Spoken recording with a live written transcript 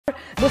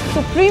The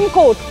Supreme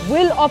Court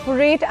will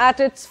operate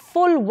at its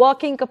full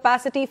working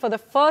capacity for the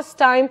first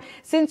time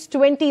since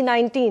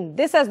 2019.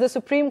 This as the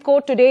Supreme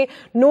Court today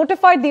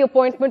notified the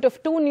appointment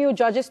of 2 new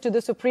judges to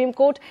the Supreme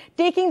Court,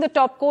 taking the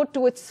top court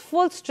to its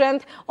full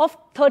strength of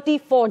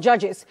 34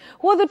 judges.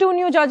 Who are the 2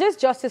 new judges?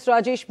 Justice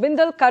Rajesh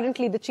Bindal,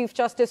 currently the Chief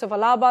Justice of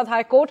Allahabad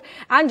High Court,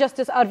 and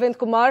Justice Aravind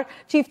Kumar,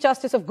 Chief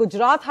Justice of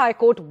Gujarat High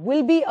Court,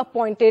 will be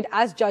appointed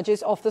as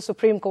judges of the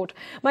Supreme Court.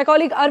 My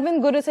colleague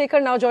Arvind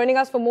Gurusekar now joining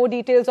us for more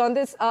details on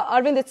this.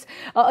 Arvind, it's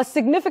a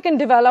significant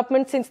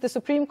development since the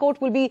Supreme Court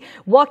will be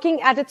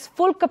working at its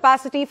full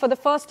capacity for the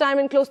first time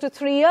in close to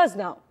 3 years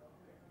now.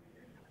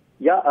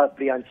 Yeah,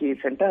 Priyanshi,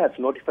 Centre has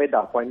notified the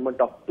appointment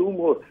of 2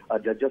 more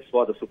judges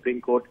for the Supreme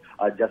Court.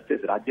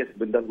 Justice Rajesh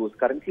Bindal, who is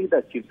currently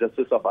the Chief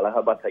Justice of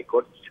Allahabad High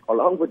Court,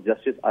 along with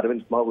Justice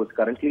Aravind Kumar, who is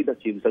currently the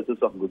Chief Justice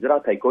of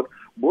Gujarat High Court.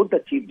 Both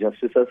the Chief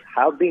Justices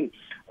have been,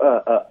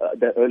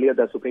 earlier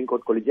the Supreme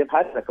Court Collegium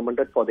has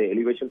recommended for their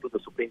elevation to the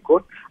Supreme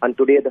Court, and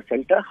today the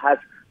Centre has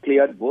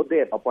cleared both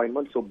their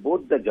appointments. So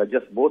both the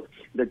judges, both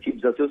the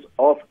Chief Justice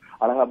of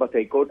Allahabad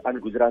High Court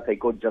and Gujarat High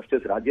Court,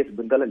 Justice Rajesh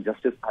Bindal and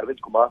Justice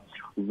Aravind Kumar,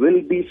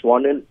 will be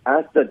sworn in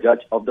as the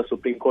judge of the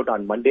Supreme Court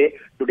on Monday.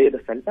 Today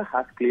the Centre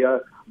has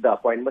cleared the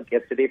appointment.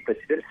 Yesterday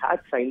President had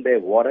signed their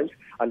warrants,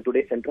 and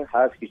today Centre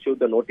has issued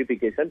the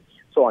notification.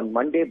 So on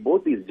Monday,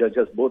 both these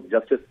judges, both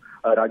Justice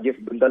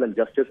Rajesh Bindal and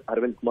Justice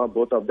Aravind Kumar,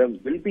 both of them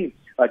will be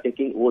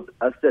taking oath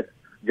as the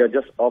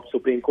judges of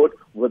Supreme Court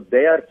with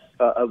their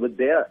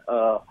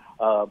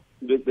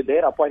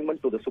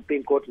appointment to the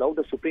Supreme Court. Now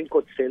the Supreme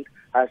Court strength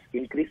has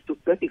increased to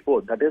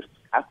 34. That is,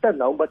 after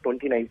November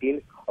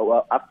 2019,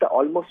 after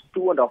almost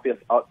 2.5 years,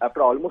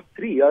 after almost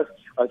 3 years,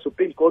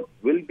 Supreme Court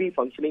will be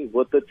functioning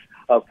with its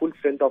full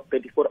strength of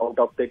 34 out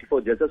of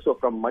 34 judges. So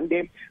from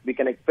Monday, we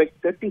can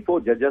expect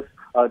 34 judges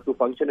to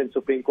function in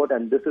Supreme Court,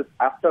 and this is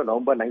after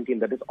November 19.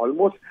 That is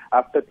almost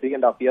after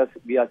 3.5 years,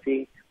 we are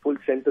seeing full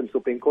strength in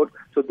Supreme Court.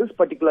 So this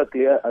particular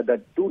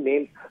the 2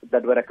 names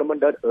that were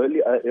recommended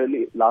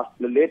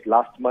late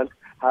last month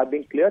have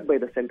been cleared by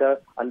the Centre,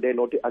 and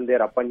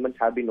their appointments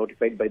have been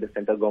notified by the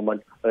Centre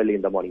government early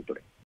in the morning today.